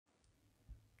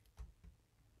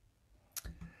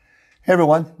Hey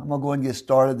everyone, I'm going to go ahead and get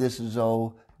started. This is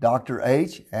Dr.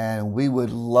 H, and we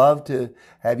would love to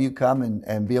have you come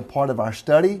and be a part of our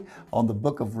study on the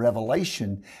book of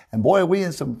Revelation. And boy, are we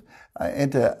we're going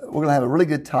to have a really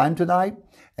good time tonight.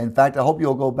 In fact, I hope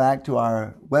you'll go back to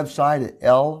our website at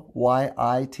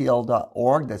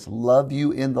lyitl.org. That's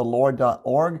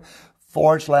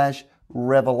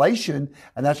loveyouinthelord.org/Revelation,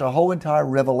 and that's our whole entire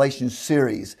Revelation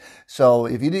series. So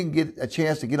if you didn't get a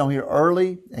chance to get on here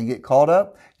early and get caught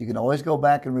up, you can always go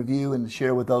back and review and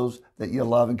share with those that you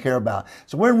love and care about.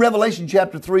 So we're in Revelation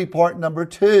chapter 3, part number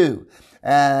 2.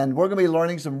 And we're going to be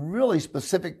learning some really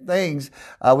specific things.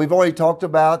 We've already talked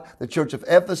about the church of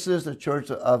Ephesus, the church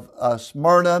of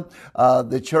Smyrna,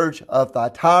 the church of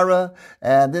Thyatira,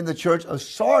 and then the church of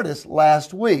Sardis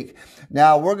last week.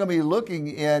 Now we're going to be looking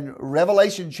in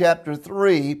Revelation chapter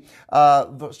 3,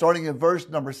 starting in verse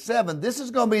number 7. This is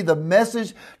going to be the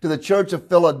message to the church of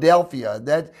Philadelphia.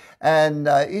 He's going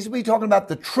to be talking about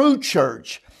the true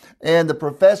church and the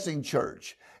professing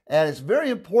church. And it's very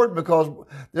important because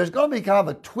there's going to be kind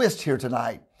of a twist here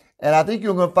tonight. And I think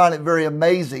you're going to find it very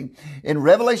amazing. In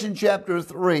Revelation chapter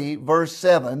 3, verse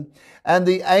 7, "And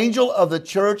the angel of the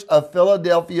church of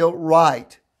Philadelphia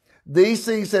write, These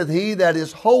things saith he that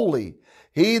is holy,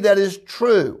 he that is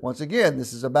true." Once again,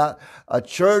 this is about a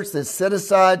church that's set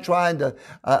aside trying to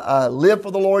live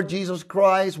for the Lord Jesus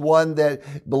Christ, one that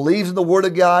believes in the Word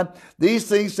of God. "These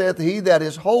things saith he that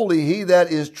is holy, he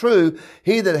that is true,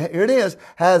 he that," here it is,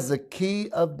 "has the key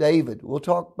of David." We'll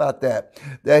talk about that.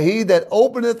 "That he that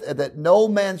openeth, that no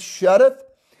man shutteth."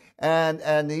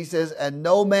 And he says, "and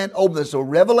no man openeth." So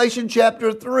Revelation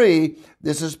chapter 3,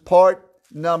 this is part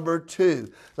number 2.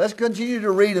 Let's continue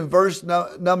to read in verse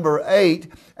number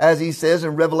 8, as he says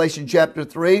in Revelation chapter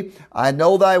 3, "I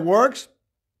know thy works,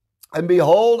 and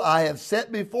behold, I have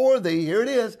set before thee," here it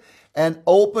is, "an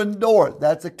open door."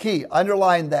 That's a key.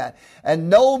 Underline that. "And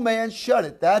no man shut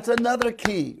it." That's another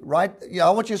key, right? I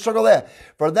want you to circle that.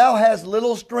 "For thou hast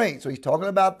little strength." So he's talking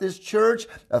about this church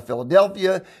of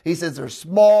Philadelphia. He says they're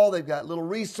small. They've got little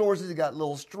resources. They've got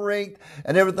little strength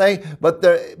and everything. But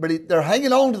they're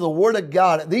hanging on to the Word of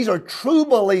God. These are true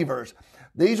believers.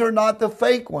 These are not the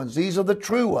fake ones. These are the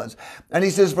true ones. And he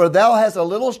says, "For thou hast a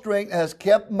little strength, hast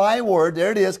kept my word."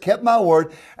 There it is, kept my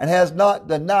word, "and has not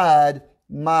denied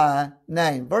my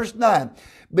name." Verse 9,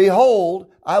 "Behold,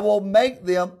 I will make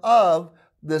them of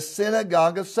the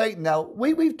synagogue of Satan." Now,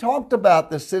 we've talked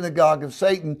about the synagogue of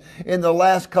Satan in the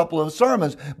last couple of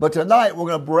sermons, but tonight we're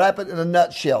going to wrap it in a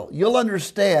nutshell. You'll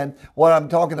understand what I'm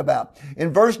talking about.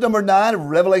 In verse number 9 of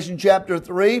Revelation chapter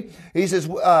 3, he says,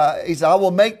 "I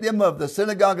will make them of the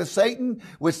synagogue of Satan,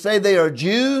 which say they are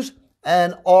Jews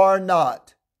and are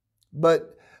not,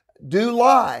 but do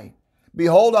lie.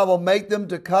 Behold, I will make them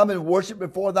to come and worship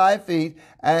before thy feet,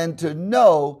 and to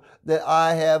know that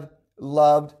I have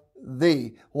loved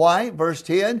thee." Why? Verse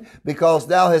 10, "Because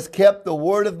thou hast kept the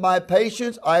word of my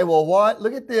patience, I will" what?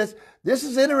 Look at this. This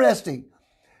is interesting.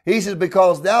 He says,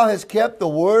 "Because thou hast kept the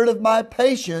word of my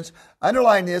patience,"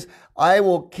 underline this, "I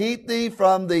will keep thee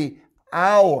from the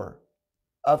hour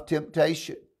of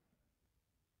temptation,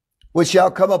 which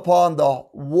shall come upon the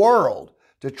world,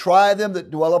 to try them that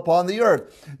dwell upon the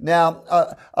earth." Now,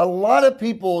 a lot of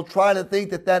people try to think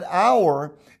that that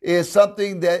hour is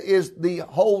something that is the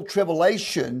whole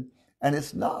tribulation, and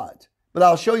it's not. But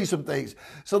I'll show you some things.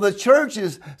 So the church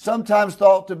is sometimes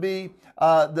thought to be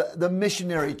the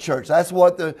missionary church. That's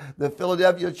what the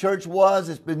Philadelphia church was.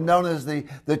 It's been known as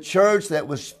the church that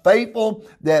was faithful,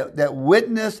 that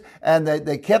witnessed, and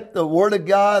they kept the word of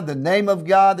God, the name of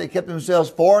God. They kept themselves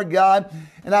for God.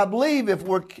 And I believe if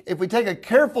we take a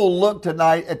careful look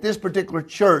tonight at this particular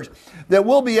church, that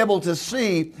we'll be able to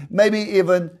see maybe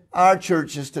even our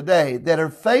churches today that are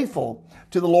faithful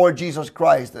to the Lord Jesus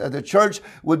Christ. The church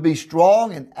would be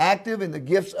strong and active in the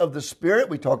gifts of the Spirit.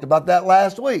 We talked about that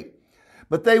last week.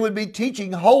 But they would be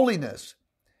teaching holiness,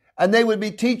 and they would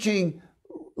be teaching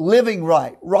living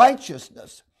right,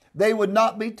 righteousness. They would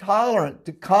not be tolerant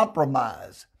to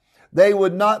compromise. They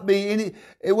would not be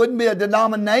it wouldn't be a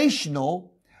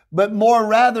denominational, but more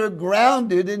rather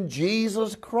grounded in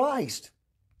Jesus Christ.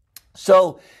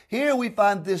 So here we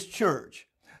find this church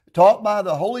taught by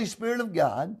the Holy Spirit of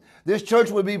God. This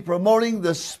church would be promoting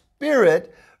the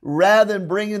Spirit rather than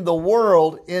bringing the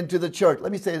world into the church.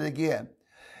 Let me say it again.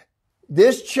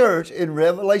 This church in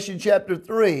Revelation chapter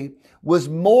 3 was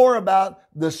more about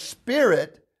the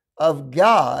Spirit of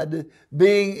God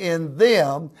being in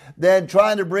them than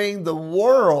trying to bring the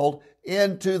world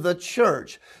into the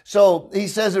church. So he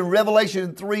says in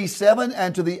Revelation 3:7,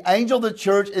 "And to the angel of the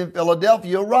church in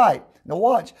Philadelphia write." Now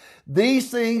watch. These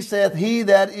things saith he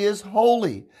that is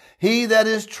holy, he that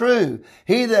is true,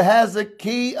 he that has the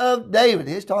key of David.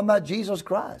 He's talking about Jesus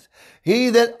Christ. He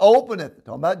that openeth,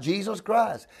 talking about Jesus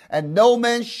Christ. And no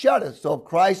man shutteth. So if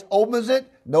Christ opens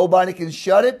it, nobody can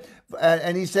shut it.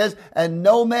 And he says, and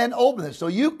no man openeth. So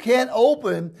you can't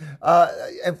open.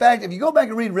 In fact, if you go back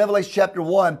and read Revelation chapter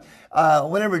 1,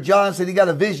 whenever John said he got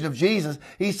a vision of Jesus,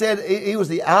 he said he was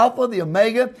the Alpha, the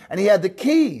Omega, and he had the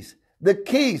keys. The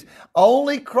keys.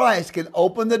 Only Christ can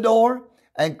open the door,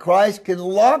 and Christ can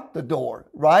lock the door,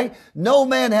 right? No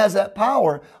man has that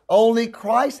power. Only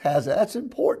Christ has it. That's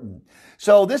important.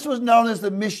 So this was known as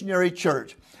the missionary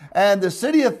church. And the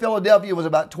city of Philadelphia was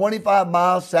about 25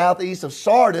 miles southeast of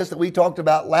Sardis that we talked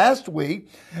about last week.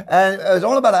 And it was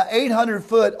only about an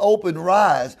 800-foot open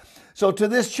rise. So to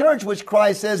this church, which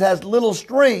Christ says has little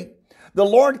strength, the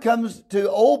Lord comes to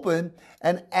open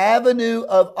an avenue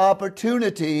of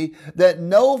opportunity that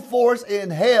no force in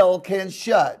hell can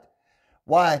shut.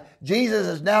 Why? Jesus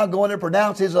is now going to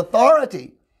pronounce his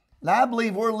authority. And I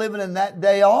believe we're living in that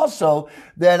day also,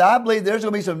 that I believe there's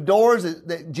going to be some doors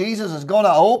that Jesus is going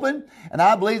to open, and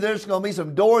I believe there's going to be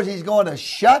some doors he's going to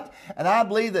shut, and I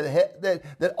believe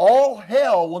that all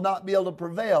hell will not be able to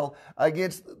prevail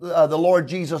against the Lord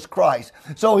Jesus Christ.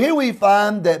 So here we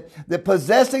find that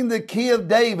possessing the key of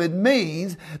David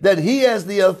means that he has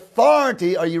the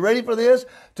authority, are you ready for this?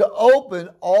 To open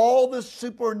all the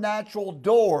supernatural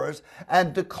doors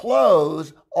and to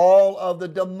close all of the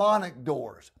demonic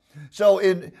doors. So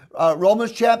in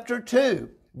Romans chapter 2,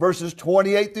 verses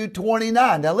 28 through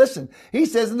 29. Now listen, he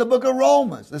says in the book of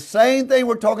Romans, the same thing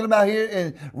we're talking about here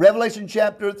in Revelation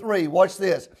chapter 3. Watch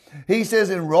this. He says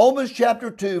in Romans chapter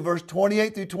 2, verse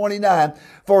 28 through 29,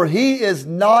 for he is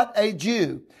not a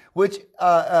Jew, which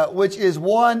is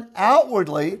one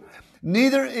outwardly,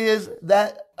 neither is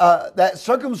that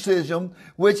circumcision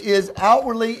which is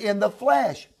outwardly in the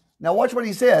flesh. Now watch what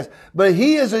he says. But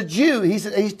he is a Jew.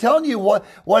 He's telling you what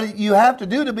you have to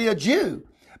do to be a Jew.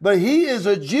 But he is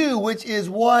a Jew which is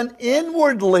one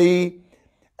inwardly,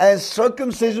 and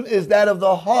circumcision is that of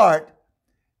the heart,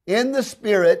 in the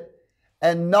spirit,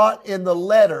 and not in the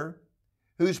letter,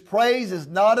 whose praise is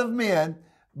not of men,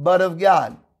 but of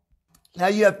God. Now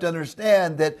you have to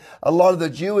understand that a lot of the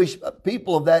Jewish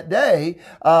people of that day,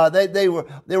 they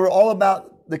were all about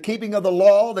the keeping of the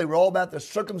law. They were all about the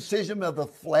circumcision of the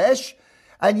flesh.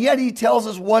 And yet he tells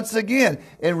us once again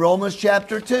in Romans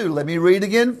chapter 2, let me read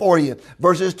again for you,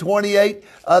 verses 28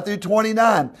 through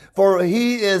 29. For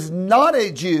he is not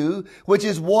a Jew, which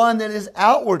is one that is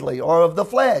outwardly or of the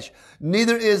flesh.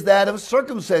 Neither is that of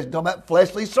circumcision. Talking about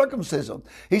fleshly circumcision.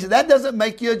 He said that doesn't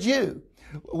make you a Jew.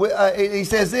 He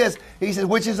says this, he says,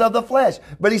 which is of the flesh.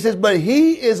 But he says, but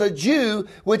he is a Jew,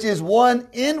 which is one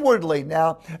inwardly.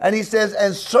 Now, and he says,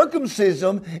 and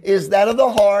circumcision is that of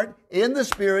the heart, in the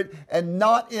spirit, and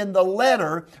not in the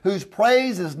letter, whose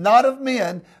praise is not of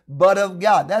men, but of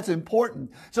God. That's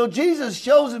important. So Jesus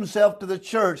shows himself to the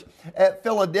church at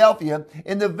Philadelphia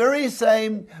in the very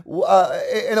same,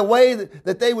 in a way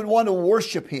that they would want to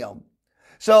worship him.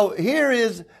 So here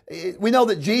is, we know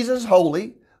that Jesus is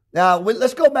holy. Now,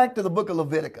 let's go back to the book of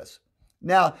Leviticus.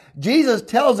 Now, Jesus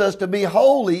tells us to be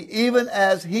holy even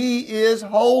as he is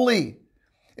holy.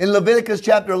 In Leviticus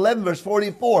chapter 11, verse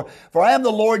 44, for I am the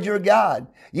Lord your God.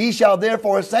 Ye shall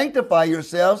therefore sanctify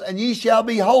yourselves, and ye shall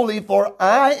be holy, for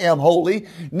I am holy.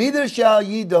 Neither shall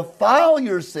ye defile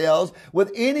yourselves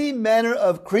with any manner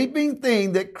of creeping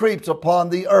thing that creeps upon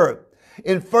the earth.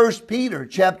 In 1 Peter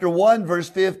chapter 1, verse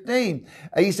 15,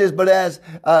 he says, but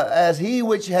as he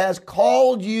which has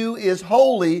called you is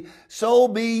holy, so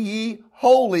be ye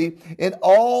holy in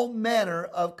all manner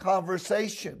of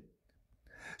conversation.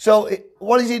 So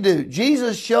what does he do?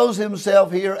 Jesus shows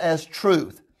himself here as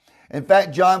truth. In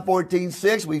fact, John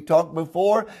 14:6, we've talked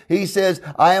before, he says,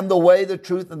 I am the way, the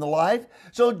truth, and the life.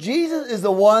 So Jesus is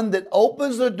the one that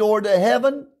opens the door to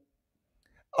heaven,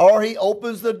 or he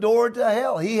opens the door to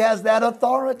hell. He has that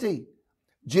authority.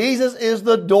 Jesus is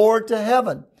the door to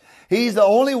heaven. He's the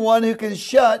only one who can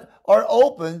shut or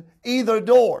open either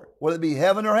door, whether it be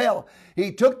heaven or hell.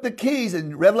 He took the keys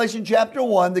in Revelation chapter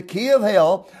 1, the key of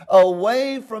hell,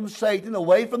 away from Satan,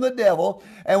 away from the devil.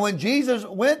 And when Jesus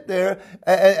went there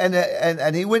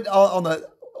and he went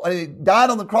he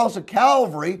died on the cross of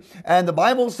Calvary, and the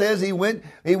Bible says he went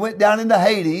down into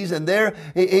Hades, and there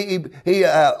he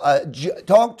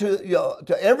talked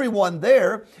to everyone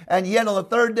there, and yet on the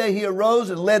third day he arose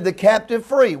and led the captive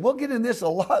free. We'll get into this a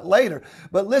lot later,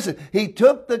 but listen, he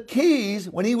took the keys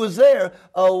when he was there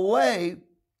away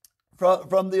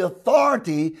from the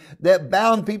authority that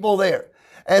bound people there.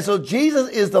 And so Jesus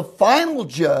is the final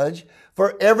judge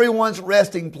for everyone's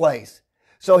resting place.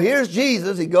 So here's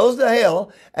Jesus. He goes to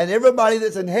hell, and everybody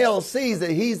that's in hell sees that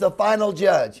he's the final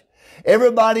judge.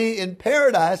 Everybody in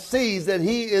paradise sees that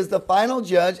he is the final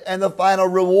judge and the final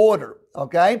rewarder.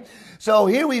 Okay, so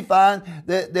here we find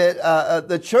that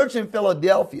the church in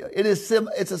Philadelphia, it's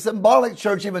a symbolic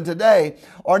church even today,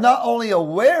 are not only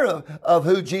aware of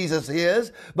who Jesus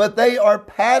is, but they are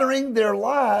patterning their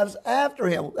lives after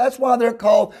him. That's why they're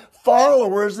called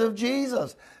followers of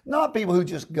Jesus. Not people who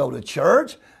just go to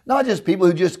church, not just people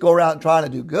who just go around trying to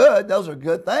do good. Those are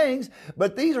good things,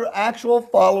 but these are actual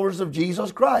followers of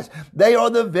Jesus Christ. They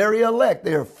are the very elect.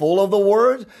 They are full of the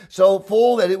words, so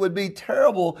full that it would be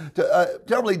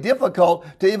terribly difficult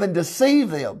to even deceive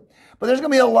them. But there's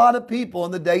going to be a lot of people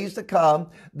in the days to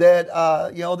come that,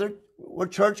 we're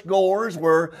church goers,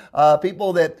 we're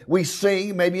people that we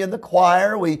sing, maybe in the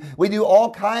choir, we do all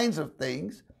kinds of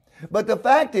things. But the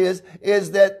fact is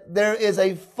that there is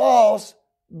a false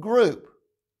group.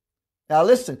 Now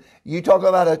listen, you talk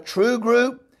about a true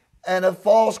group and a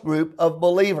false group of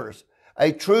believers.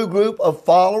 A true group of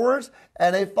followers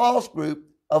and a false group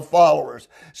of followers.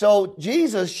 So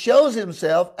Jesus shows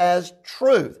himself as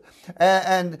truth.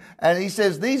 And he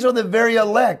says these are the very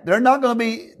elect. They're not going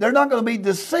to be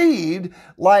deceived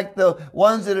like the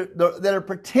ones that are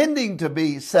pretending to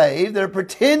be saved. They're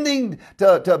pretending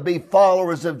to be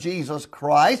followers of Jesus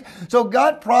Christ. So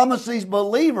God promised these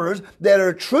believers that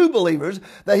are true believers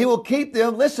that he will keep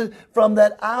them, listen, from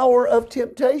that hour of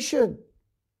temptation.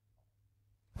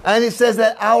 And it says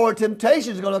that hour of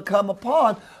temptation is going to come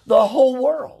upon the whole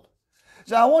world.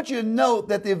 So I want you to note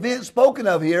that the event spoken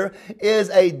of here is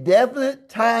a definite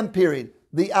time period,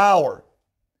 the hour.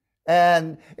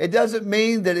 And it doesn't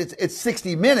mean that it's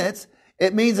 60 minutes.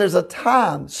 It means there's a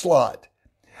time slot.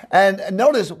 And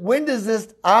notice, when does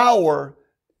this hour,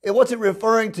 what's it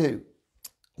referring to?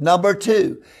 Number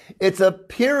 2, it's a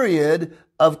period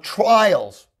of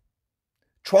trials.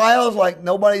 Trials like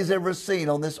nobody's ever seen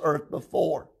on this earth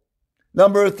before.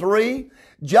 Number 3,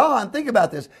 John, think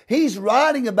about this. He's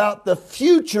writing about the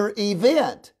future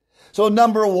event. So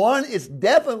number 1, it's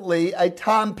definitely a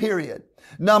time period.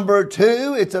 Number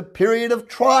 2, it's a period of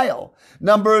trial.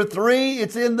 Number 3,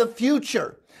 it's in the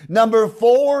future. Number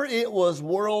 4, it was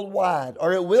worldwide,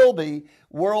 or it will be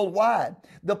worldwide.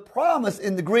 The promise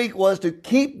in the Greek was to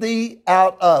keep thee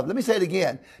out of. Let me say it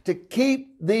again. To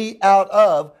keep thee out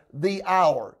of the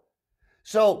hour.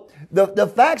 So the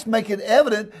facts make it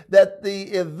evident that the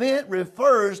event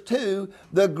refers to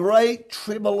the great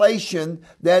tribulation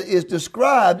that is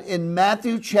described in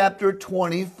Matthew chapter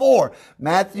 24.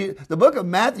 The book of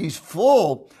Matthew is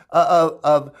full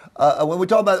of when we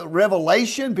talk about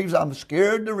Revelation, people say, I'm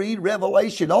scared to read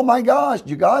Revelation. Oh my gosh,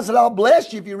 God said, I'll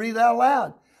bless you if you read it out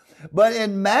loud. But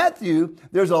in Matthew,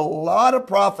 there's a lot of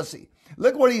prophecy.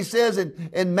 Look what he says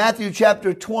in Matthew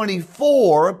chapter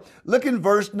 24. Look in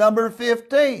verse number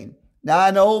 15. Now I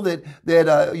know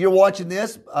that you're watching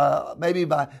this maybe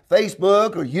by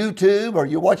Facebook or YouTube, or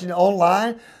you're watching it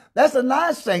online. That's a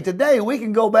nice thing. Today we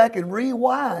can go back and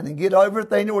rewind and get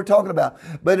everything that we're talking about.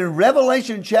 But in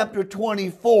Revelation chapter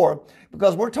 24,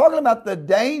 because we're talking about the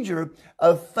danger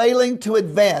of failing to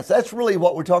advance. That's really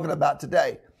what we're talking about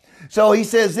today. So he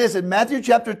says this in Matthew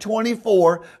chapter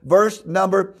 24, verse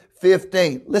number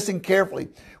 15. Listen carefully.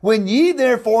 When ye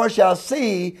therefore shall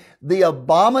see the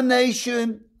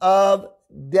abomination of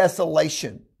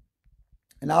desolation.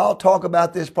 And I'll talk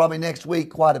about this probably next week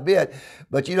quite a bit.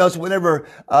 But you know, so whenever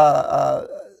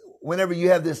you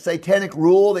have this satanic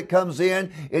rule that comes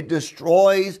in, it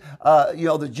destroys,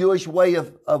 the Jewish way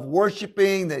of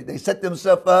worshiping. They set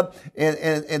themselves up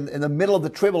in the middle of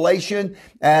the tribulation,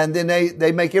 and then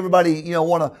they make everybody,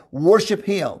 want to worship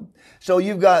him. So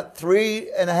you've got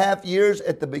 3.5 years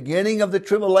at the beginning of the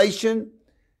tribulation,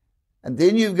 and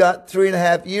then you've got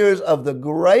 3.5 years of the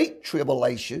great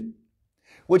tribulation,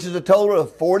 which is a total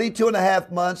of 42.5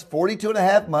 months,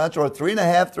 or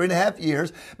 3.5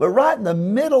 years. But right in the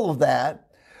middle of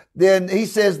that, then he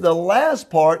says the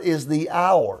last part is the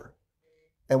hour.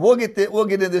 And we'll get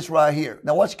into this right here.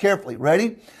 Now watch carefully.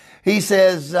 Ready? He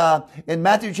says in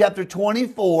Matthew chapter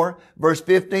 24, verse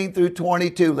 15 through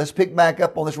 22. Let's pick back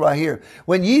up on this right here.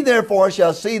 When ye therefore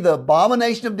shall see the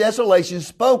abomination of desolation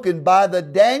spoken by the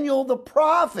Daniel the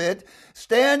prophet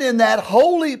stand in that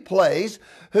holy place,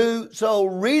 whoso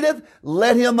readeth,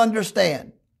 let him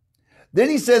understand. Then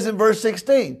he says in verse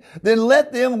 16, then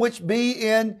let them which be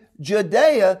in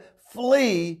Judea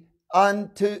flee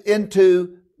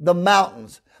into the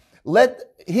mountains.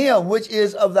 him which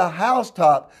is of the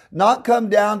housetop not come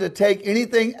down to take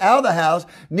anything out of the house,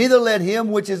 neither let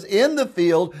him which is in the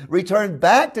field return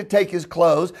back to take his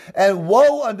clothes. And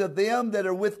woe unto them that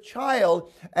are with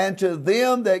child, and to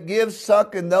them that give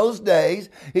suck in those days.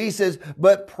 He says,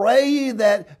 but pray ye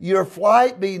that your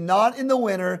flight be not in the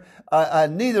winter,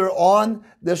 neither on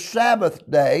the Sabbath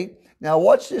day. Now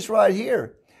watch this right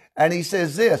here. And he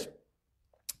says this,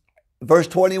 verse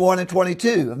 21 and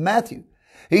 22 of Matthew.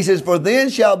 He says, for then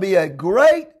shall be a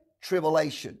great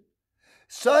tribulation,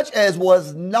 such as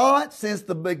was not since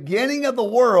the beginning of the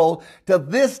world to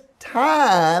this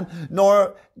time,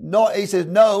 nor he says,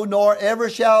 no, nor ever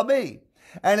shall be.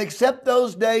 And except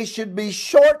those days should be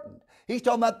shortened. He's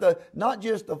talking about not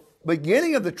just the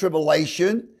beginning of the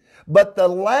tribulation, but the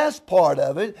last part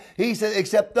of it. He said,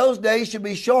 except those days should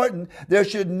be shortened, there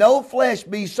should no flesh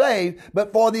be saved,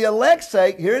 but for the elect's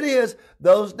sake, here it is,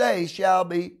 those days shall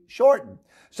be shortened.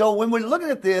 So when we're looking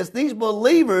at this, these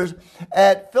believers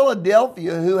at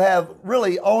Philadelphia who have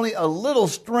really only a little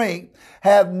strength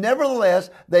have nevertheless,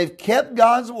 they've kept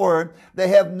God's word. They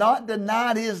have not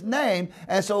denied his name.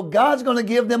 And so God's going to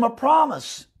give them a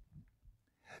promise.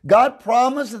 God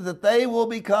promises that they will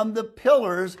become the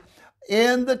pillars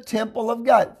in the temple of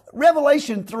God.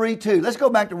 Revelation 3:2. Let's go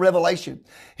back to Revelation.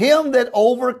 Him that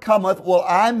overcometh will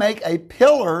I make a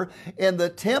pillar in the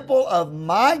temple of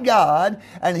my God,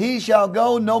 and he shall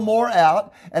go no more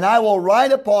out. And I will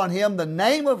write upon him the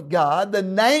name of God, the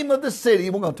name of the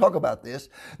city. We're going to talk about this.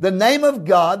 The name of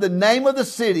God, the name of the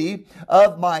city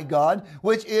of my God,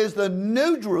 which is the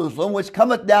New Jerusalem, which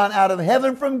cometh down out of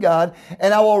heaven from God.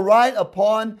 And I will write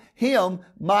upon him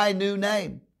my new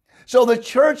name. So the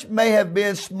church may have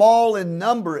been small in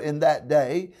number in that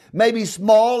day, maybe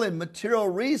small in material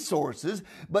resources,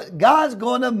 but God's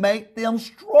going to make them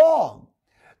strong.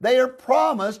 They are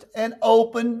promised an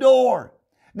open door.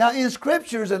 Now in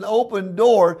scriptures, an open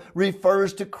door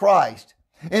refers to Christ.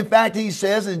 In fact, he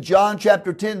says in John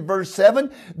chapter 10, verse 7,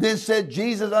 then said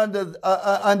Jesus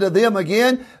unto them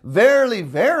again, verily,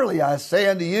 verily, I say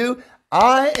unto you,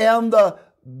 I am the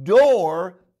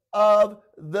door of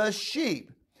the sheep.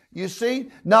 You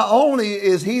see, not only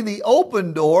is he the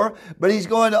open door, but he's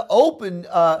going to open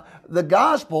the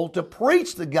gospel, to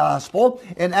preach the gospel.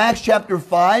 In Acts chapter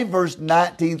 5, verse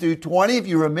 19 through 20, if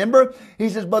you remember, he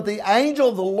says, but the angel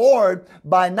of the Lord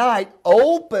by night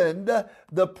opened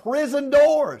the prison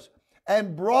doors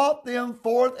and brought them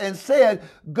forth and said,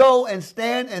 go and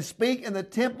stand and speak in the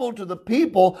temple to the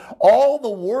people all the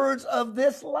words of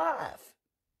this life.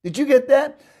 Did you get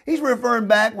that? He's referring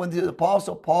back when the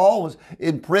Apostle Paul was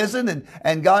in prison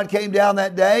and God came down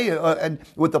that day and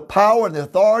with the power and the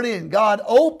authority, and God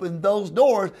opened those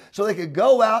doors so they could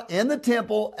go out in the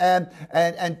temple and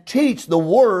teach the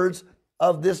words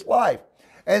of this life.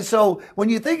 And so when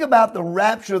you think about the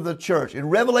rapture of the church in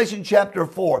Revelation chapter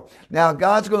 4, now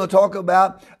God's going to talk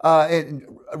about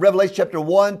in Revelation chapter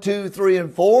 1, 2, 3,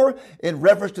 and 4 in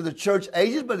reference to the church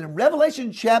ages. But in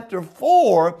Revelation chapter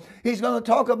 4, he's going to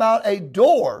talk about a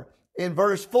door in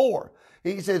verse 4.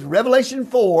 He says, Revelation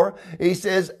 4, he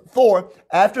says, 4,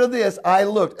 after this I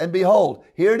looked, and behold,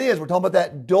 here it is. We're talking about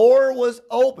that door was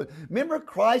open. Remember,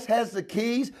 Christ has the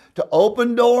keys to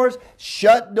open doors,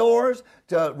 shut doors,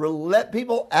 to let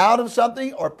people out of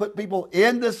something or put people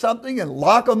into something and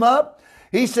lock them up.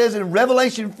 He says in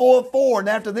Revelation 4:4, and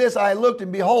after this I looked,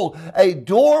 and behold, a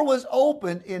door was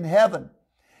opened in heaven.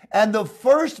 And the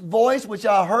first voice which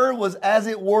I heard was as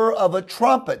it were of a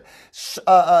trumpet.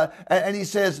 And he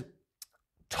says,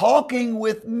 talking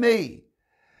with me.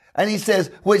 And he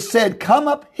says, which said, come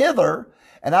up hither,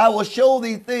 and I will show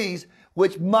thee things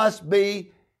which must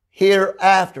be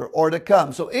hereafter or to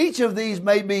come. So each of these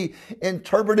may be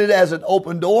interpreted as an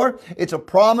open door. It's a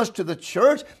promise to the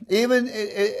church, even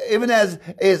as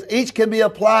each can be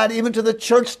applied even to the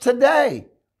church today.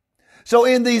 So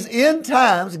in these end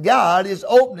times, God is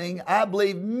opening, I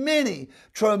believe, many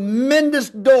tremendous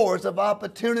doors of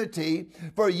opportunity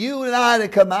for you and I to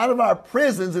come out of our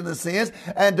prisons, in a sense,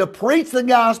 and to preach the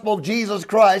gospel of Jesus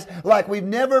Christ like we've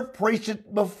never preached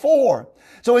it before.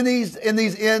 So in these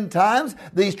end times,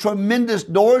 these tremendous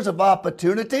doors of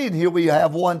opportunity, and here we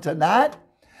have one tonight.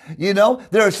 You know,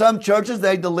 there are some churches,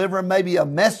 they deliver maybe a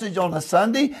message on a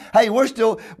Sunday. Hey,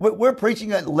 we're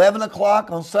preaching at 11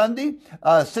 o'clock on Sunday,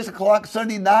 6 o'clock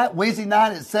Sunday night, Wednesday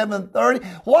night at 7:30.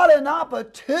 What an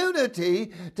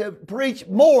opportunity to preach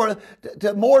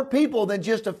to more people than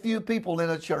just a few people in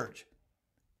a church.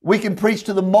 We can preach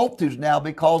to the multitudes now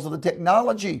because of the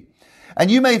technology. And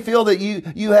you may feel that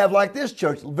you have, like this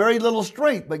church, very little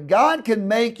strength, but God can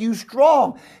make you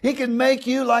strong. He can make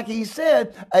you, like he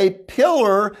said, a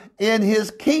pillar in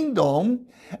his kingdom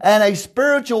and a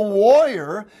spiritual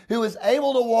warrior who is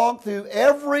able to walk through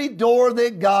every door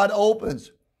that God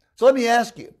opens. So let me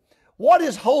ask you, what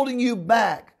is holding you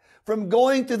back from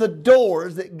going to the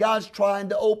doors that God's trying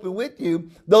to open with you,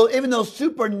 even those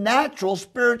supernatural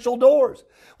spiritual doors?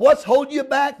 What's holding you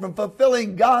back from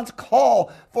fulfilling God's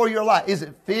call for your life? Is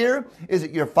it fear? Is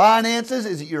it your finances?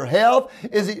 Is it your health?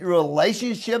 Is it your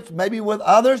relationships, maybe with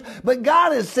others? But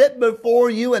God has set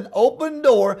before you an open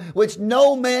door which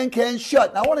no man can shut.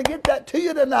 And I want to get that to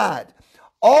you tonight.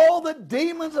 All the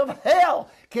demons of hell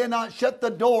cannot shut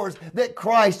the doors that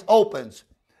Christ opens.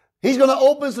 He's going to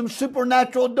open some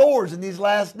supernatural doors in these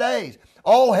last days.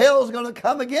 All hell is going to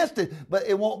come against it, but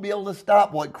it won't be able to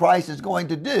stop what Christ is going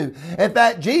to do. In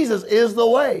fact, Jesus is the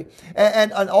way.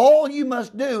 And all you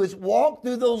must do is walk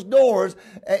through those doors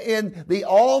in the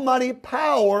almighty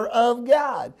power of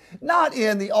God. Not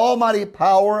in the almighty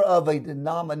power of a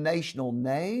denominational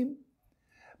name,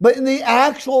 but in the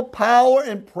actual power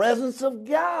and presence of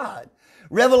God.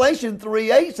 Revelation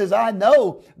 3:8 says, I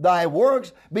know thy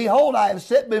works. Behold, I have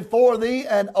set before thee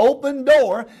an open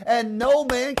door, and no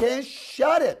man can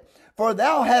shut it. For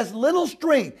thou hast little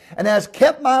strength, and hast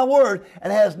kept my word,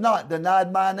 and hast not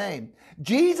denied my name.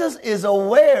 Jesus is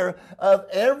aware of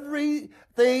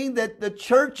everything that the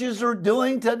churches are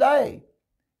doing today.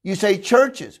 You say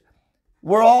churches.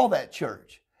 We're all that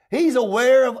church. He's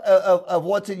aware of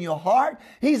what's in your heart.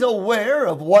 He's aware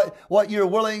of what you're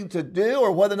willing to do,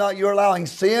 or whether or not you're allowing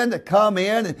sin to come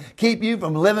in and keep you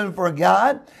from living for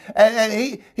God. And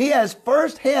he has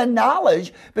firsthand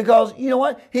knowledge, because you know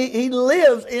what? He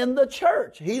lives in the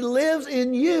church. He lives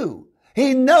in you.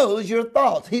 He knows your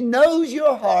thoughts. He knows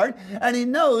your heart, and he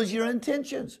knows your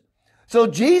intentions. So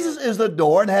Jesus is the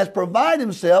door and has provided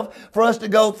himself for us to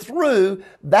go through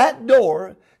that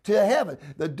door to heaven.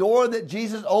 The door that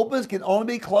Jesus opens can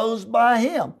only be closed by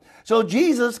him. So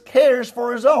Jesus cares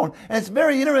for his own. And it's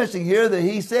very interesting here that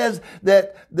he says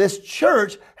that this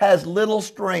church has little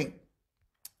strength.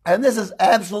 And this is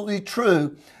absolutely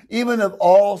true, even of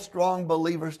all strong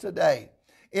believers today.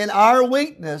 In our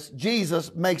weakness,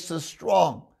 Jesus makes us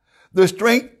strong. The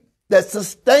strength that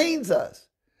sustains us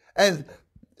and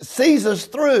sees us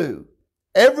through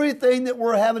everything that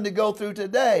we're having to go through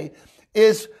today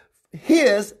is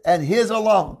his and his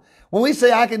alone. When we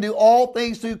say I can do all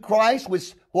things through Christ,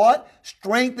 which what?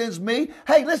 Strengthens me.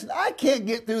 Hey, listen, I can't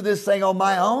get through this thing on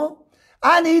my own.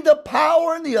 I need the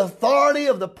power and the authority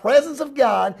of the presence of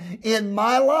God in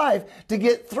my life to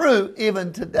get through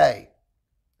even today.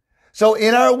 So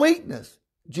in our weakness,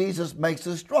 Jesus makes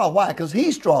us strong. Why? Because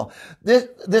he's strong.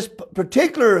 This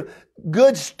particular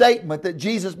good statement that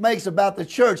Jesus makes about the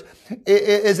church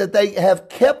is that they have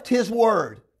kept his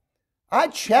word. I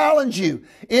challenge you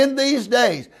in these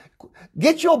days,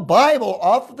 get your Bible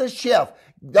off the shelf.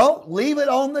 Don't leave it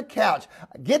on the couch.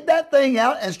 Get that thing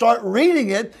out and start reading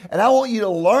it. And I want you to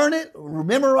learn it,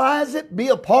 memorize it, be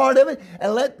a part of it,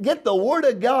 and get the Word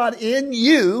of God in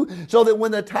you, so that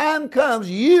when the time comes,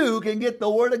 you can get the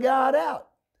Word of God out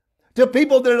to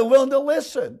people that are willing to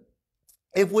listen.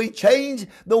 If we change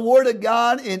the Word of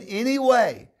God in any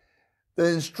way, the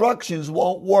instructions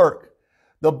won't work.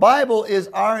 The Bible is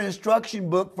our instruction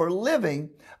book for living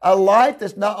a life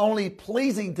that's not only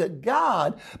pleasing to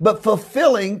God, but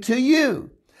fulfilling to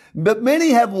you. But many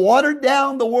have watered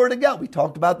down the Word of God. We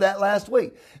talked about that last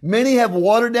week. Many have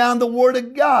watered down the Word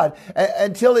of God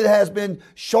until it has been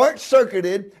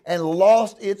short-circuited and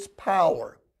lost its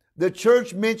power. The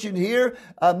church mentioned here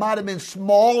might have been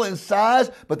small in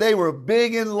size, but they were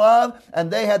big in love,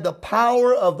 and they had the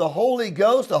power of the Holy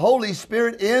Ghost, the Holy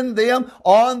Spirit in them,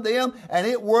 on them, and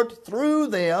it worked through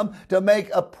them to make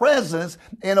a presence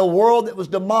in a world that was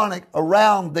demonic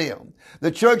around them.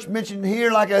 The church mentioned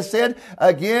here, like I said,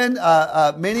 again,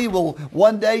 many will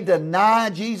one day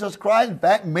deny Jesus Christ. In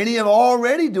fact, many are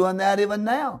already doing that even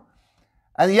now.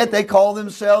 And yet they call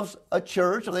themselves a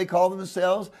church, or they call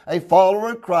themselves a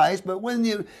follower of Christ. But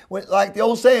when like the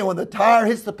old saying, when the tire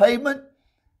hits the pavement,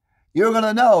 you're going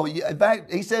to know. In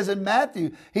fact, he says in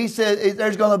Matthew, he said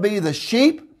there's going to be the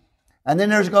sheep, and then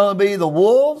there's going to be the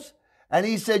wolves. And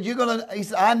he said, he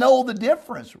said, I know the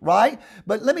difference, right?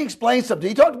 But let me explain something.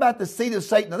 He talked about the seed of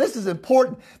Satan. Now, this is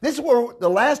important. This is where the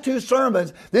last two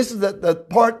sermons, this is the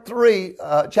part 3,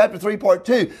 chapter 3, part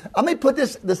 2. Let me put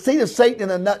the seed of Satan in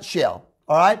a nutshell.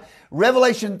 All right,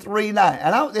 Revelation 3:9.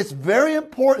 And it's very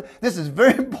important. This is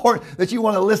very important that you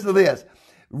want to listen to this.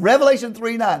 Revelation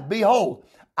 3:9. Behold,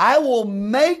 I will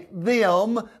make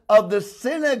them of the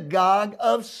synagogue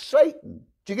of Satan.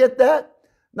 Did you get that?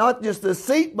 Not just the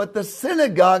seat, but the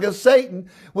synagogue of Satan,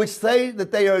 which say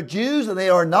that they are Jews and they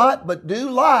are not, but do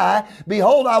lie.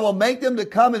 Behold, I will make them to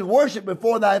come and worship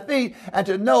before thy feet and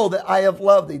to know that I have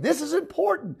loved thee. This is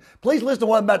important. Please listen to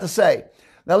what I'm about to say.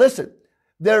 Now listen,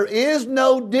 there is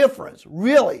no difference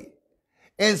really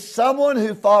in someone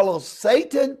who follows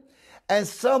Satan and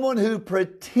someone who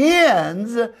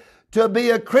pretends to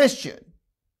be a Christian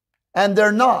and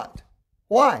they're not.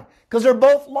 Why? Because they're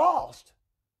both lost.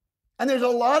 And there's a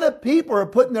lot of people who are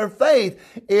putting their faith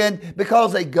in,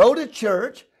 because they go to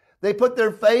church, they put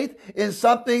their faith in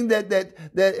something that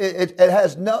it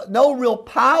has no real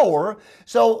power.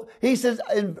 So he says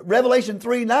in Revelation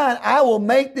 3:9, I will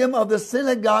make them of the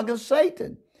synagogue of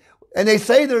Satan. And they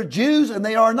say they're Jews and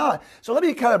they are not. So let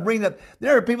me kind of bring up,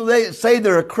 there are people that say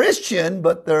they're a Christian,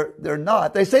 but they're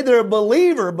not. They say they're a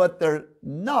believer, but they're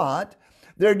not.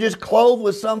 They're just clothed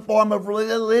with some form of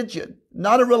religion,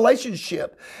 not a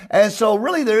relationship. And so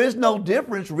really there is no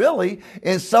difference really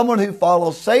in someone who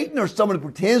follows Satan or someone who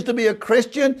pretends to be a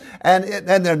Christian and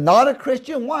they're not a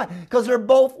Christian. Why? Because they're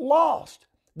both lost.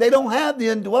 They don't have the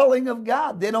indwelling of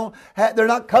God. They're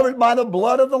not covered by the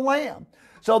blood of the Lamb.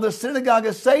 So the synagogue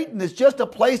of Satan is just a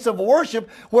place of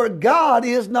worship where God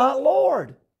is not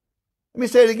Lord. Let me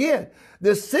say it again.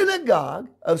 The synagogue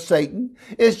of Satan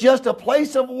is just a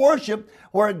place of worship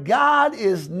where God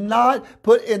is not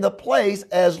put in the place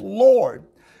as Lord.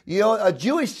 You know, a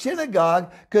Jewish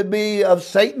synagogue could be of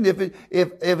Satan if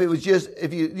you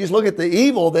just look at the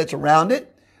evil that's around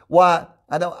it. Why,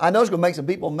 I know it's going to make some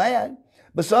people mad.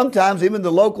 But sometimes even the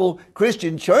local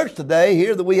Christian church today,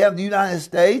 here that we have in the United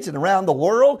States and around the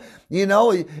world, you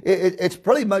know, it's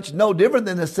pretty much no different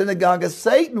than the synagogue of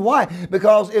Satan. Why?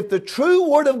 Because if the true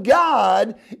Word of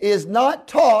God is not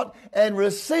taught and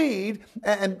received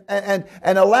and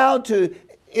allowed to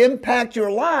impact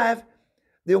your life,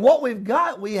 then what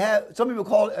we have, some people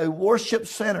call it a worship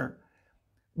center.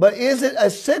 But is it a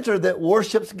center that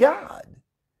worships God?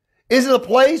 Is it a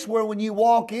place where when you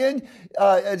walk in,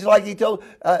 it's like he told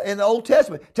in the Old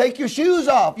Testament, take your shoes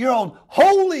off, you're on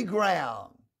holy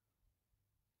ground.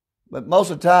 But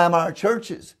most of the time, our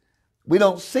churches, we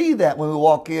don't see that when we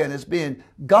walk in as being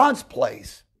God's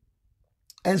place.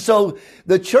 And so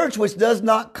the church which does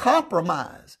not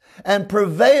compromise and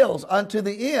prevails unto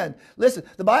the end. Listen,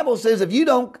 the Bible says if you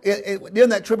don't, during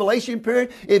that tribulation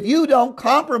period, if you don't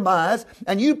compromise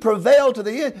and you prevail to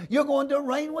the end, you're going to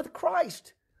reign with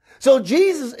Christ. So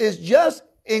Jesus is just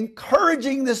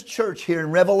encouraging this church here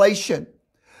in Revelation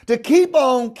to keep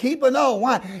on keeping on.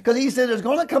 Why? Because he said there's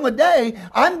going to come a day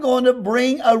I'm going to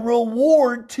bring a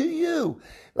reward to you.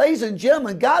 Ladies and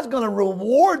gentlemen, God's going to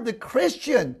reward the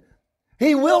Christian.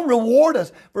 He will reward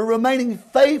us for remaining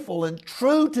faithful and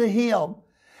true to Him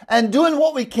and doing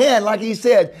what we can, like He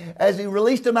said, as He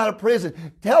released them out of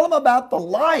prison. Tell them about the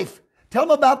life. Tell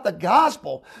them about the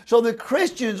gospel. So the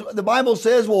Christians, the Bible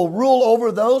says, will rule over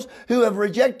those who have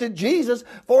rejected Jesus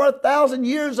for 1,000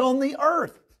 years on the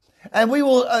earth. And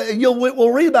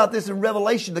we'll read about this in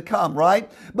Revelation to come, right?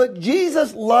 But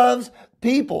Jesus loves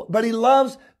people, but He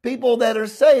loves people that are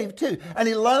saved too. And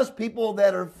He loves people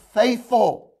that are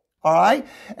faithful. All right?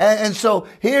 And so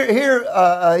here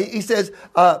he says,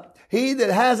 he that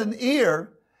has an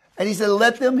ear, and he said,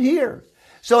 let them hear.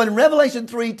 So in Revelation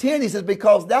 3:10, he says,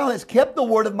 because thou hast kept the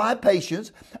word of my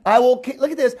patience, I will keep, look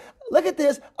at this,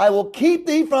 I will keep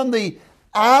thee from the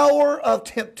hour of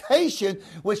temptation,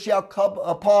 which shall come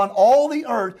upon all the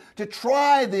earth to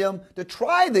try them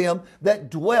that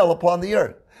dwell upon the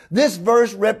earth. This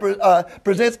verse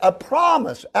presents a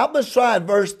promise. Out beside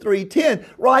verse 3:10,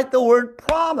 write the word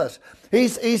promise. He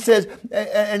says,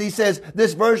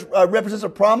 this verse represents a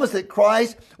promise that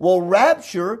Christ will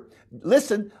rapture,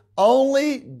 listen,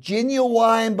 only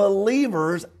genuine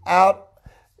believers out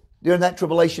during that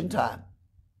tribulation time.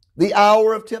 The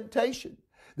hour of temptation.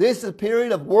 This is a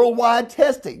period of worldwide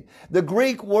testing. The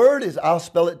Greek word is, I'll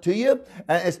spell it to you,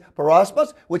 it's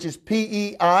parosmos, which is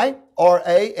P-E-I-R-A-S-M-O-S,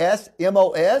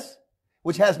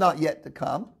 which has not yet to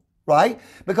come, right?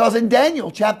 Because in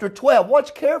Daniel chapter 12,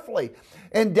 watch carefully.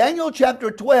 In Daniel chapter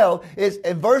 12 is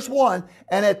in verse 1,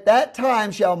 and at that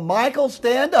time shall Michael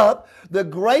stand up, the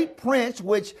great prince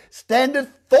which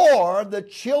standeth for the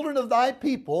children of thy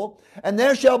people, and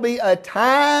there shall be a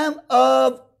time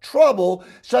of trouble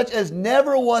such as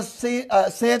never was seen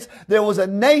since there was a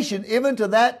nation, even to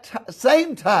that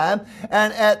same time.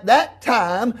 And at that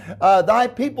time, thy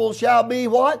people shall be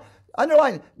what?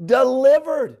 Underline,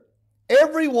 delivered.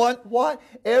 Everyone, what?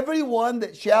 Everyone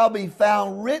that shall be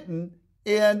found written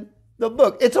in the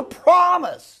book. It's a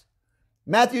promise.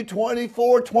 Matthew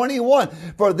 24:21.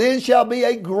 For then shall be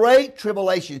a great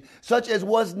tribulation, such as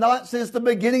was not since the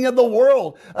beginning of the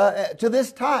world to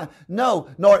this time. No,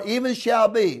 nor even shall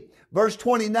be. Verse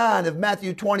 29 of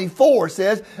Matthew 24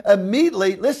 says,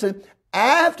 immediately, listen,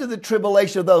 after the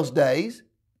tribulation of those days.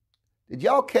 Did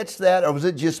y'all catch that, or was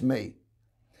it just me?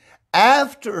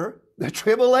 After the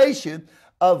tribulation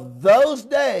of those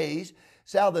days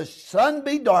shall the sun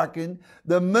be darkened,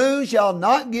 the moon shall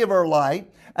not give her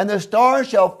light, and the stars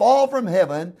shall fall from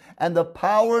heaven, and the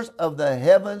powers of the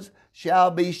heavens shall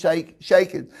be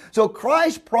shaken. So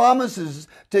Christ promises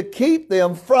to keep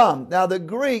them from. Now the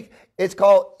Greek, it's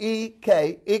called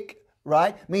ik,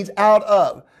 right? Means out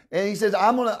of. And he says,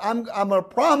 I'm gonna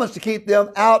promise to keep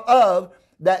them out of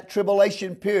that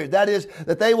tribulation period. That is,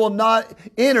 that they will not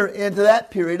enter into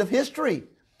that period of history.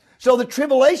 So the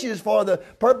tribulation is for the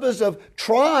purpose of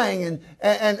trying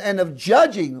and of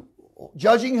judging.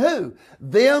 Judging who?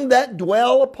 Them that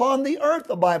dwell upon the earth,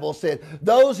 the Bible said.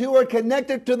 Those who are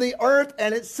connected to the earth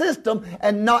and its system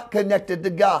and not connected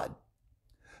to God.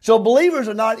 So believers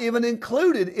are not even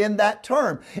included in that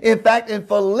term. In fact, in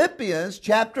Philippians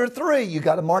chapter 3, you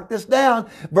got to mark this down,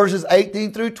 verses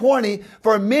 18 through 20,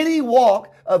 for many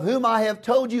walk, of whom I have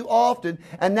told you often,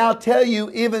 and now tell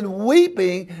you even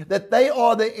weeping, that they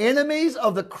are the enemies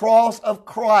of the cross of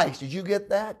Christ. Did you get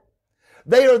that?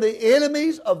 They are the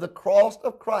enemies of the cross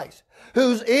of Christ,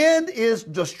 whose end is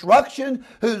destruction,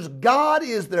 whose God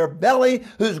is their belly,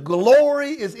 whose glory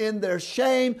is in their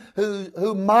shame,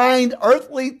 who mind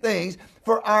earthly things,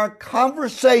 for our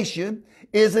conversation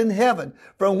is in heaven.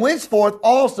 From whenceforth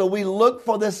also we look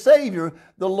for the Savior,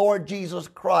 the Lord Jesus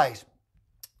Christ.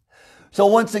 So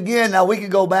once again, now we can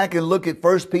go back and look at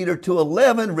 1 Peter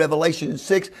 2:11, Revelation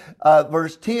 6,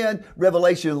 verse 10,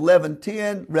 Revelation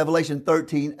 11:10, Revelation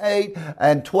 13:8,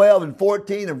 and 12 and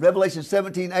 14, and Revelation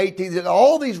 17:18. There's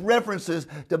all these references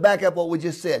to back up what we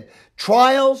just said.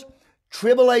 Trials,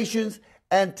 tribulations,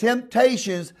 and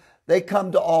temptations, they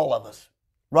come to all of us,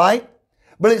 right?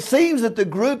 But it seems that the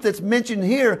group that's mentioned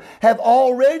here have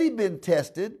already been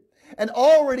tested and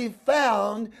already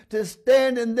found to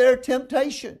stand in their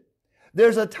temptation.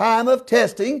 There's a time of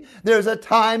testing. There's a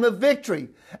time of victory.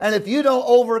 And if you don't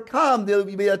overcome, there'll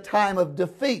be a time of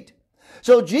defeat.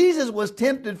 So Jesus was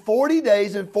tempted 40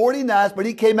 days and 40 nights, but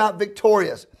he came out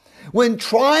victorious. When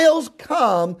trials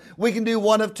come, we can do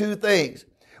one of two things.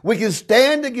 We can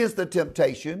stand against the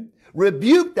temptation,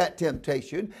 rebuke that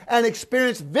temptation, and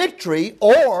experience victory,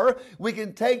 or we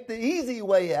can take the easy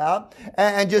way out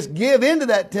and just give into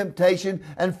that temptation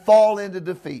and fall into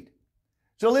defeat.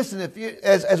 So listen,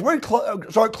 as we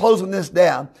start closing this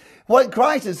down, what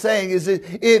Christ is saying is that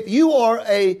if you are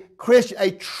a Christian, a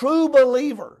true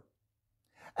believer,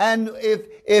 and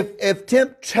if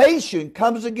temptation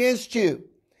comes against you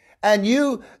and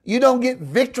you don't get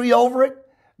victory over it,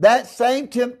 that same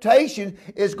temptation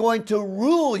is going to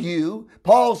rule you.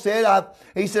 Paul said,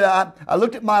 I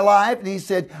looked at my life, and he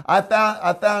said, I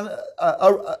found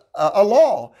a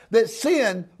law that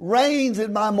sin reigns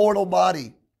in my mortal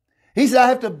body. He said, I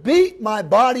have to beat my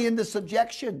body into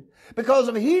subjection, because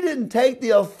if he didn't take the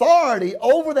authority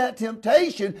over that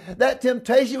temptation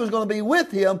was going to be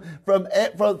with him for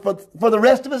the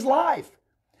rest of his life.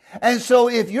 And so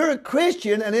if you're a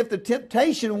Christian and if the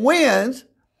temptation wins,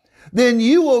 then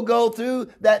you will go through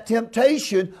that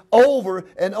temptation over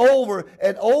and over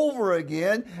and over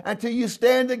again until you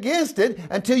stand against it,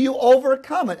 until you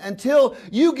overcome it, until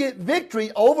you get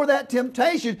victory over that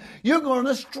temptation. You're going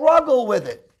to struggle with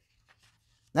it.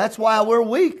 That's why we're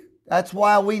weak. That's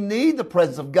why we need the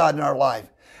presence of God in our life.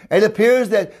 It appears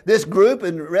that this group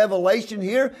in Revelation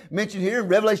here, mentioned here in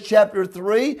Revelation chapter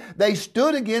 3, they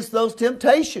stood against those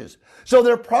temptations. So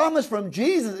their promise from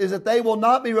Jesus is that they will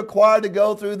not be required to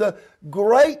go through the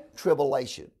great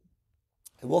tribulation.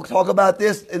 And we'll talk about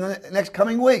this in the next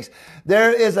coming weeks.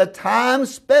 There is a time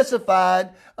specified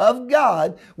of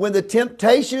God when the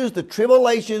temptations, the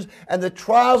tribulations, and the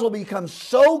trials will become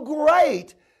so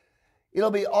great,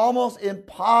 it'll be almost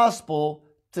impossible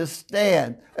to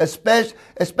stand, especially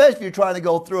if you're trying to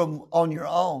go through them on your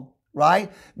own,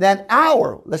 right? Then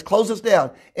let's close this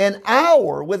down. An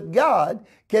hour with God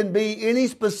can be any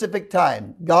specific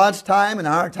time. God's time and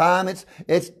our time,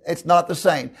 it's not the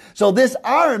same. So this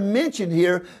hour mentioned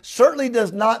here certainly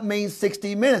does not mean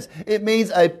 60 minutes. It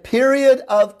means a period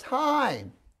of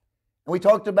time. And we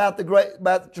talked about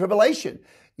the tribulation.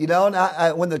 You know,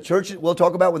 and when the church, we'll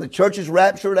talk about when the church is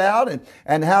raptured out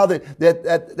and how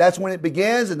that's when it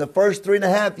begins. In the first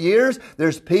 3.5 years,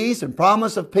 there's peace and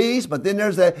promise of peace. But then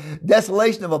there's that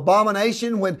desolation of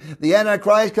abomination when the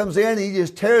Antichrist comes in and he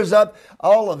just tears up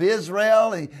all of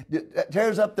Israel. And he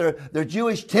tears up their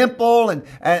Jewish temple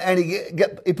and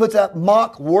he puts out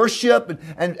mock worship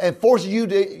and forces you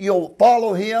to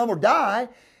follow him or die.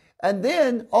 And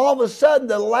then all of a sudden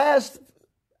the last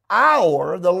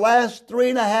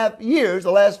 3.5 years,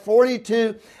 the last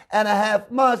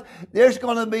 42.5 months, there's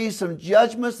going to be some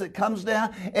judgments that comes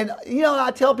down. And,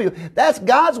 I tell people, that's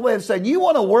God's way of saying, you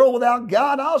want a world without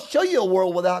God? I'll show you a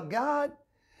world without God.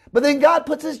 But then God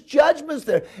puts his judgments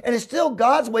there. And it's still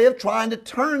God's way of trying to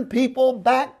turn people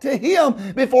back to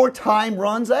him before time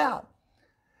runs out.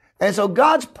 And so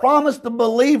God's promised the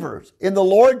believers in the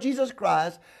Lord Jesus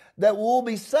Christ that we'll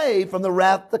be saved from the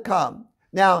wrath to come.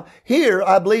 Now, here,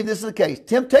 I believe this is the case.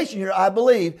 Temptation here, I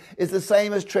believe, is the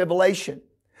same as tribulation.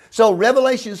 So,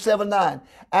 Revelation 7:9.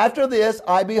 After this,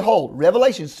 I behold.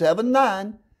 Revelation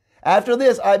 7:9. After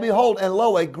this, I behold, and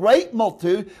lo, a great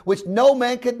multitude, which no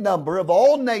man could number, of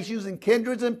all nations and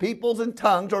kindreds and peoples and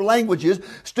tongues or languages,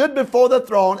 stood before the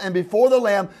throne and before the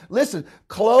Lamb. Listen,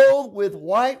 clothed with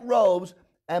white robes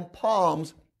and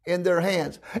palms in their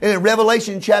hands. And in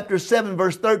Revelation chapter 7,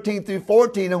 verse 13 through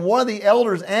 14, and one of the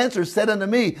elders answered, said unto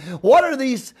me, what are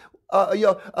these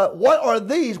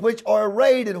which are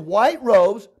arrayed in white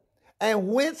robes, and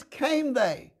whence came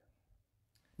they?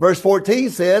 Verse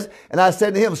 14 says, and I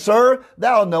said to him, Sir,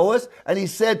 thou knowest. And he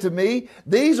said to me,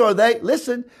 these are they,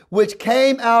 listen, which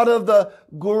came out of the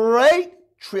great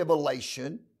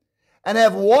tribulation, and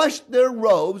have washed their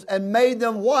robes and made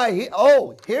them white.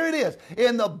 Here it is.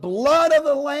 In the blood of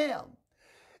the Lamb.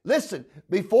 Listen,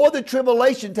 before the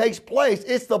tribulation takes place,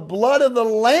 it's the blood of the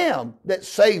Lamb that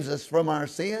saves us from our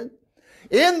sin.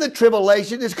 In the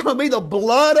tribulation, it's going to be the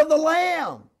blood of the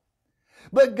Lamb.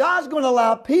 But God's going to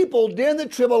allow people during the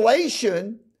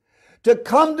tribulation to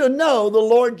come to know the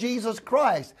Lord Jesus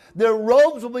Christ. Their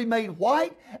robes will be made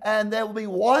white and they will be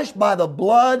washed by the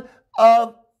blood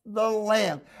of the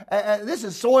Lamb. And this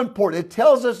is so important. It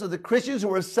tells us that the Christians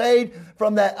who are saved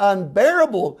from that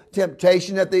unbearable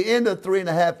temptation at the end of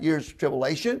 3.5 years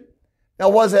tribulation. Now,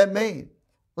 what does that mean?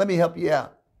 Let me help you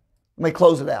out. Let me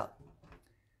close it out.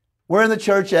 We're in the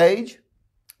church age.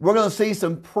 We're going to see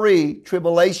some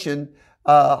pre-tribulation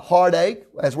heartache,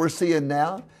 as we're seeing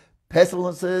now.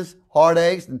 Pestilences,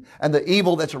 heartaches, and the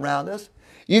evil that's around us.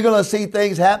 You're going to see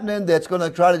things happening that's going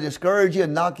to try to discourage you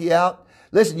and knock you out.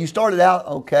 Listen, you started out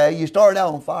okay. You started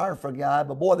out on fire for God,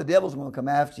 but boy, the devil's going to come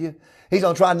after you. He's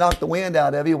going to try and knock the wind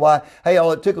out of you. Why? Hey,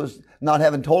 all it took was not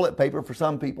having toilet paper for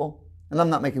some people. And I'm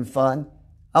not making fun.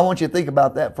 I want you to think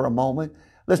about that for a moment.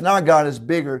 Listen, our God is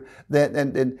bigger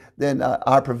than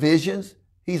our provisions.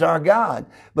 He's our God.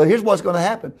 But here's what's going to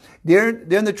happen.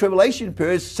 During the tribulation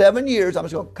period, 7 years, I'm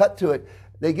just going to cut to it.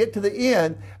 They get to the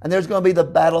end, and there's going to be the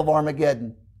Battle of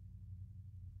Armageddon.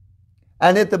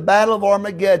 And at the Battle of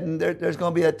Armageddon, there's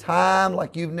going to be a time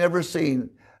like you've never seen.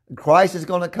 Christ is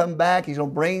going to come back. He's going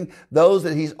to bring those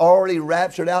that he's already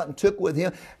raptured out and took with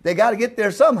him. They got to get there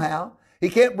somehow. He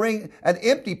can't bring an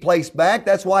empty place back.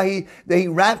 That's why he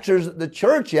raptures the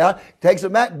church out, takes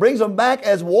them back, brings them back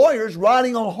as warriors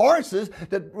riding on horses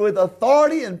with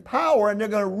authority and power, and they're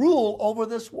going to rule over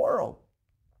this world.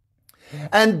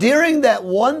 And during that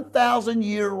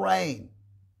 1,000-year reign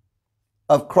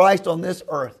of Christ on this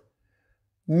earth,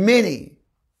 many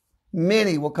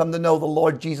will come to know the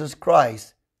Lord Jesus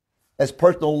Christ as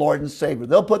personal Lord and Savior.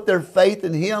 They'll put their faith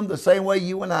in him the same way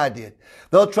you and I did.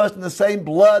 They'll trust in the same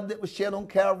blood that was shed on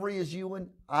Calvary as you and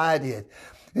I did.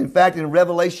 In fact, in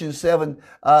Revelation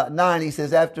 7:9, he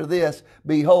says, after this,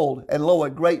 behold, and lo, a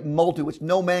great multitude, which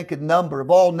no man could number, of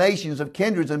all nations, of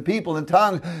kindreds and people and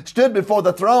tongues, stood before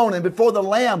the throne and before the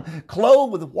Lamb,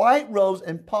 clothed with white robes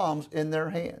and palms in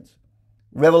their hands.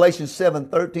 Revelation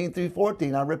 7:13 through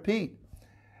 14, I repeat.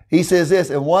 He says this,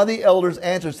 and one of the elders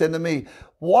answered, said to me,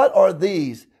 what are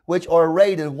these which are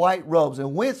arrayed in white robes,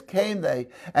 and whence came they?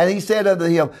 And he said unto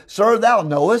him, Sir, thou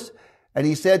knowest. And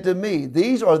he said to me,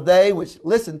 these are they which,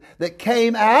 listen, that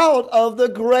came out of the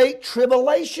great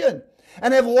tribulation,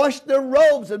 and have washed their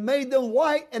robes and made them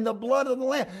white in the blood of the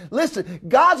Lamb. Listen,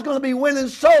 God's going to be winning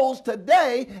souls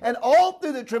today and all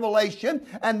through the tribulation,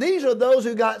 and these are those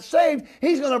who got saved.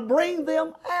 He's going to bring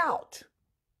them out.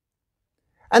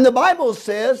 And the Bible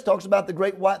says, talks about the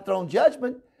great white throne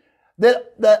judgment,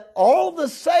 that all the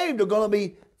saved are going to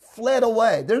be fled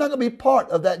away. They're not going to be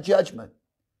part of that judgment.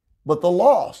 But the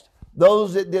lost,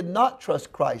 those that did not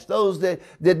trust Christ, those that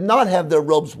did not have their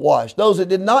robes washed, those that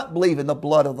did not believe in the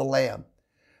blood of the Lamb,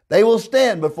 They will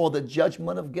stand before the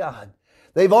judgment of God.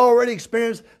 They've already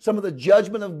experienced some of the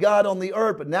judgment of God on the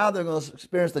earth, but now they're going to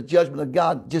experience the judgment of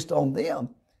God just on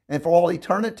them and for all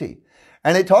eternity.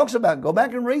 And it talks about, go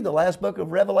back and read the last book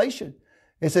of Revelation.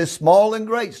 It says, small and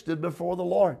great stood before the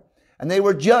Lord. And they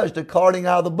were judged according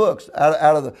out of the books,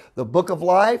 out of the book of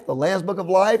life, the Lamb's book of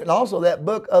life, and also that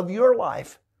book of your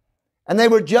life. And they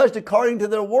were judged according to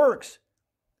their works.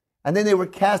 And then they were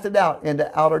casted out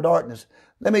into outer darkness.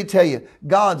 Let me tell you,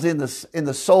 God's in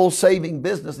the soul-saving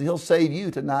business, and He'll save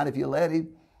you tonight if you let Him.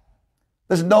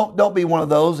 Listen, don't be one of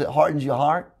those that hardens your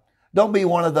heart. Don't be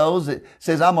one of those that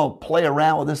says, I'm going to play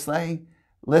around with this thing.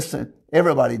 Listen,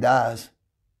 everybody dies.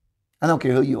 I don't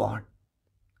care who you are.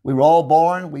 We were all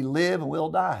born, we live, and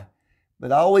we'll die.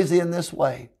 But I always end this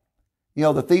way. You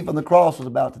know, the thief on the cross was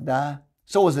about to die.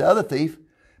 So was the other thief.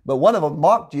 But one of them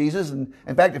mocked Jesus. And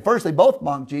in fact, at first they both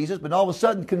mocked Jesus. But all of a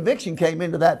sudden, conviction came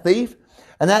into that thief.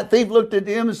 And that thief looked at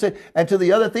him and said, and to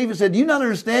the other thief and said, do you not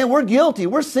understand? We're guilty.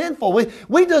 We're sinful.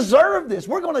 We deserve this.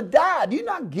 We're going to die. Do you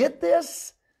not get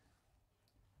this?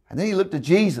 And then he looked at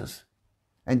Jesus.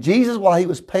 And Jesus, while He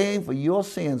was paying for your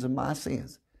sins and my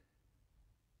sins,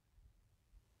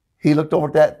 He looked over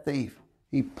at that thief.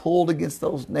 He pulled against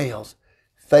those nails.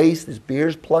 Face, his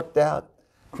beard's plucked out.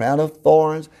 Crown of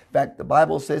thorns. In fact, the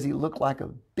Bible says he looked like a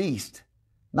beast.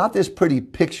 Not this pretty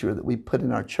picture that we put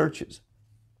in our churches.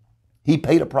 He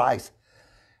paid a price.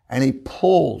 And He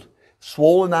pulled.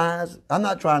 Swollen eyes. I'm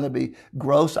not trying to be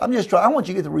gross. I want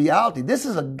you to get the reality. This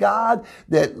is a God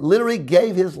that literally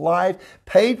gave His life,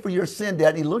 paid for your sin debt.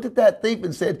 And He looked at that thief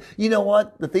and said, you know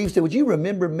what? The thief said, would you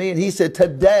remember me? And He said,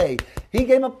 today. He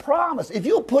gave him a promise. If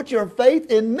you'll put your faith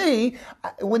in me,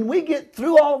 when we get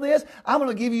through all this, I'm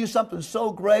going to give you something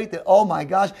so great that, oh my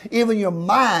gosh, even your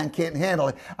mind can't handle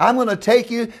it. I'm going to take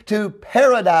you to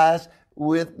paradise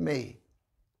with me.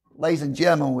 Ladies and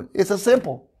gentlemen, it's a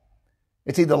simple.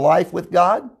 It's either life with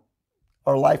God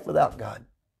or life without God.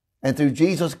 And through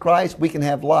Jesus Christ, we can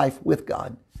have life with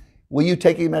God. Will you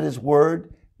take Him at His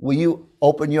word? Will you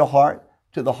open your heart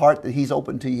to the heart that He's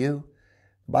opened to you?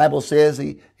 The Bible says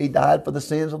He died for the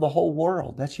sins of the whole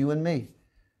world. That's you and me.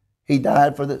 He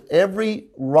died for every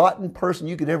rotten person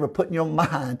you could ever put in your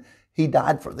mind. He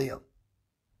died for them.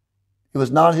 It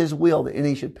was not His will that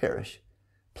any should perish.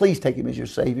 Please take Him as your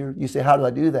Savior. You say, how do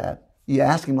I do that? You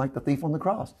ask Him like the thief on the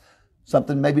cross.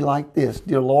 Something maybe like this.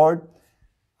 Dear Lord,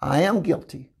 I am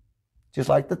guilty, just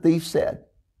like the thief said.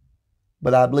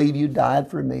 But I believe You died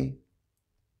for me.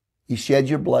 You shed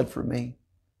Your blood for me.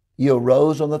 You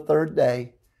arose on the third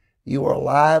day. You are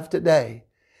alive today.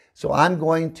 So I'm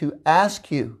going to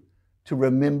ask You to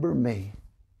remember me.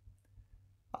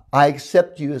 I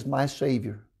accept You as my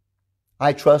Savior.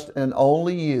 I trust in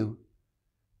only You.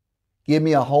 Give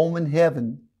me a home in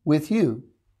heaven with You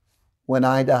when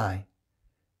I die.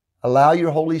 Allow Your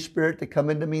Holy Spirit to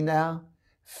come into me now.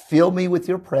 Fill me with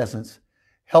Your presence.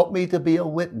 Help me to be a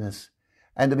witness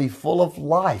and to be full of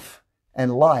life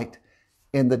and light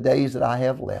in the days that I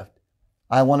have left.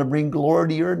 I want to bring glory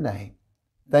to Your name.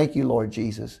 Thank You, Lord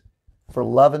Jesus, for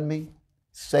loving me,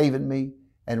 saving me,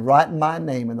 and writing my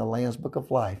name in the Lamb's Book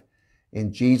of Life.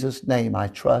 In Jesus' name I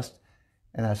trust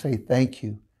and I say thank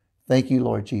You. Thank You,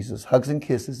 Lord Jesus. Hugs and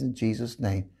kisses in Jesus'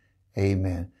 name.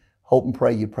 Amen. Hope and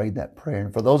pray you prayed that prayer.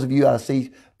 And for those of you I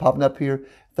see popping up here,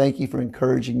 thank you for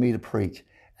encouraging me to preach.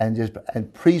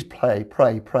 And please pray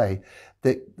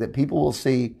that people will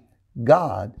see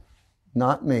God,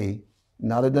 not me,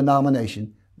 not a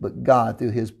denomination, but God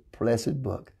through His blessed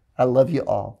book. I love you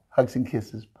all. Hugs and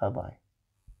kisses. Bye-bye.